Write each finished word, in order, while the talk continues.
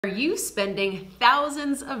Are you spending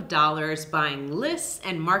thousands of dollars buying lists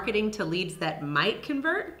and marketing to leads that might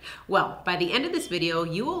convert? Well, by the end of this video,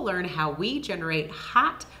 you will learn how we generate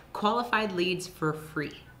hot, qualified leads for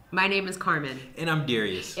free. My name is Carmen. And I'm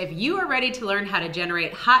Darius. If you are ready to learn how to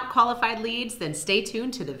generate hot, qualified leads, then stay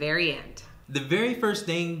tuned to the very end. The very first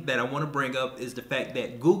thing that I want to bring up is the fact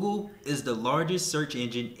that Google is the largest search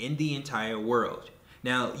engine in the entire world.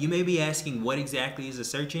 Now, you may be asking, what exactly is a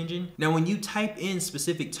search engine? Now, when you type in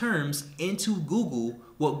specific terms into Google,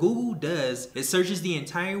 what Google does is searches the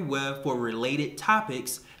entire web for related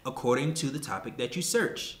topics according to the topic that you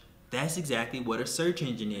search. That's exactly what a search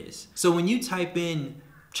engine is. So when you type in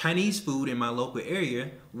Chinese food in my local area,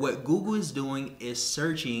 what Google is doing is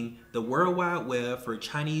searching the World Wide Web for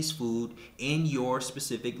Chinese food in your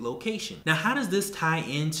specific location. Now, how does this tie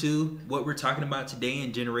into what we're talking about today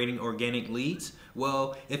in generating organic leads?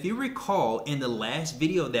 Well, if you recall in the last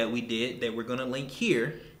video that we did that we're gonna link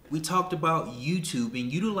here, we talked about YouTube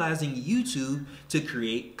and utilizing YouTube to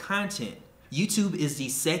create content. YouTube is the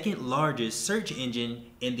second largest search engine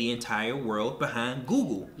in the entire world behind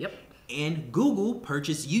Google. Yep. And Google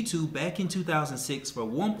purchased YouTube back in 2006 for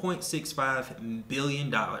 $1.65 billion.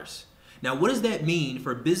 Now, what does that mean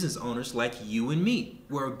for business owners like you and me,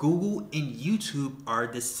 where Google and YouTube are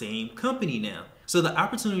the same company now? So the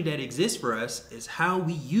opportunity that exists for us is how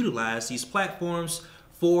we utilize these platforms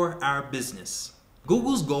for our business.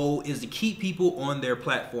 Google's goal is to keep people on their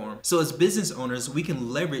platform. So as business owners, we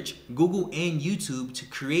can leverage Google and YouTube to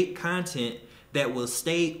create content that will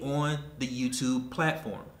stay on the YouTube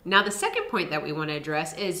platform. Now, the second point that we want to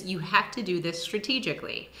address is you have to do this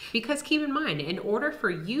strategically, because keep in mind, in order for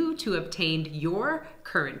you to obtain your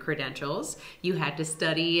current credentials, you had to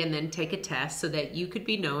study and then take a test so that you could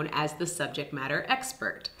be known as the subject matter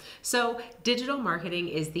expert. So digital marketing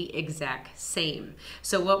is the exact same.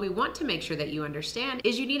 So what we want to make sure that you understand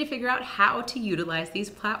is you need to figure out how to utilize these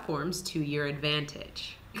platforms to your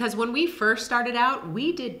advantage. Because when we first started out,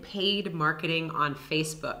 we did paid marketing on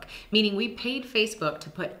Facebook, meaning we paid Facebook to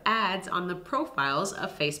put ads on the profiles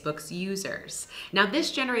of Facebook's users. Now, this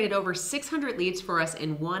generated over 600 leads for us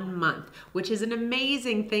in 1 month, which is an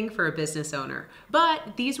amazing thing for a business owner.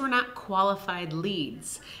 But these were not qualified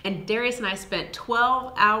leads. And Darius and I spent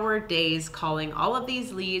 12-hour days calling all of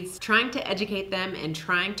these leads, trying to educate them and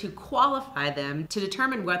trying to qualify them to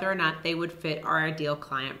determine whether or not they would fit our ideal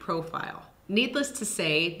client profile. Needless to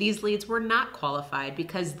say, these leads were not qualified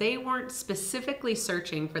because they weren't specifically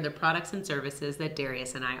searching for the products and services that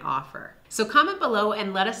Darius and I offer. So comment below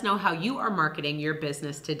and let us know how you are marketing your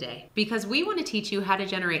business today, because we want to teach you how to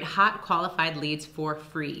generate hot, qualified leads for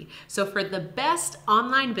free. So for the best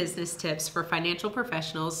online business tips for financial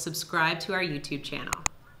professionals, subscribe to our YouTube channel.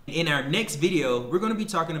 In our next video, we're going to be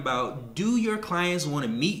talking about, do your clients want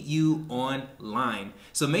to meet you online?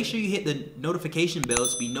 So make sure you hit the notification bell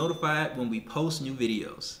to be notified when we post new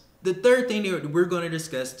videos. The third thing that we're going to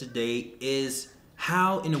discuss today is,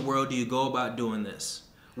 how in the world do you go about doing this?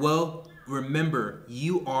 Well, remember,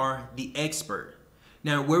 you are the expert.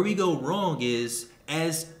 Now, where we go wrong is,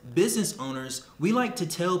 as business owners, we like to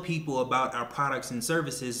tell people about our products and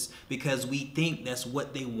services because we think that's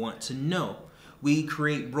what they want to know. We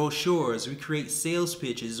create brochures, we create sales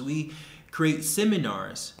pitches, we create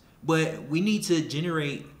seminars, but we need to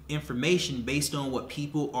generate information based on what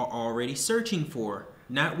people are already searching for,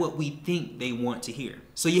 not what we think they want to hear.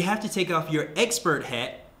 So you have to take off your expert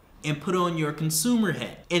hat and put on your consumer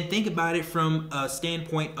hat, and think about it from a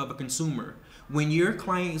standpoint of a consumer. When your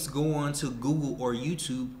clients go on to Google or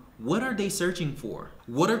YouTube, what are they searching for?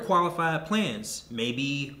 What are qualified plans?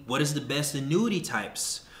 Maybe what is the best annuity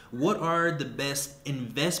types? What are the best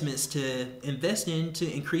investments to invest in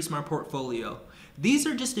to increase my portfolio? These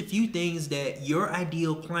are just a few things that your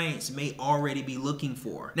ideal clients may already be looking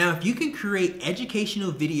for. Now, if you can create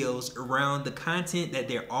educational videos around the content that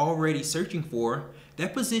they're already searching for,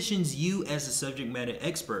 that positions you as a subject matter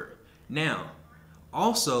expert. Now,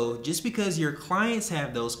 also, just because your clients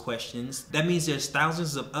have those questions, that means there's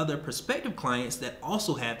thousands of other prospective clients that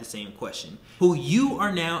also have the same question, who you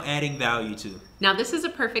are now adding value to. Now, this is a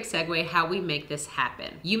perfect segue how we make this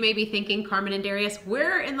happen. You may be thinking, Carmen and Darius,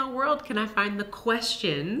 where in the world can I find the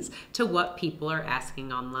questions to what people are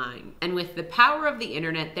asking online? And with the power of the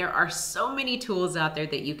internet, there are so many tools out there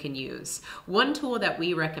that you can use. One tool that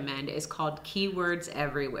we recommend is called Keywords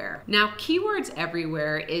Everywhere. Now, Keywords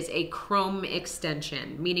Everywhere is a Chrome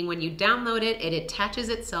extension, meaning when you download it, it attaches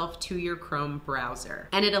itself to your Chrome browser.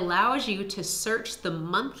 And it allows you to search the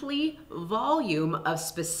monthly volume of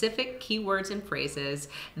specific keywords and phrases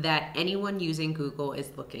that anyone using Google is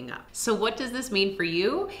looking up. So what does this mean for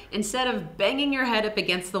you? Instead of banging your head up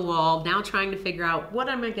against the wall, now trying to figure out what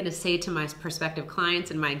am I going to say to my prospective clients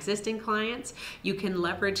and my existing clients, you can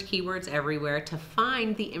leverage keywords everywhere to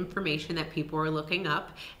find the information that people are looking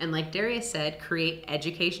up. And like Darius said, create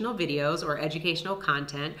educational videos or educational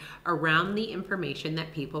content around the information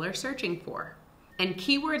that people are searching for. And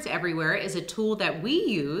Keywords Everywhere is a tool that we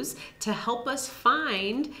use to help us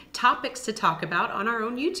find topics to talk about on our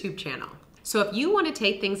own YouTube channel. So if you want to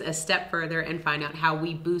take things a step further and find out how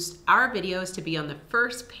we boost our videos to be on the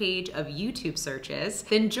first page of YouTube searches,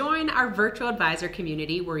 then join our virtual advisor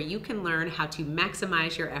community where you can learn how to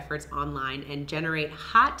maximize your efforts online and generate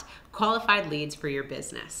hot, qualified leads for your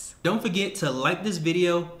business. Don't forget to like this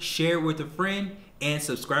video, share it with a friend, and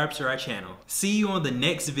subscribe to our channel. See you on the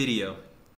next video.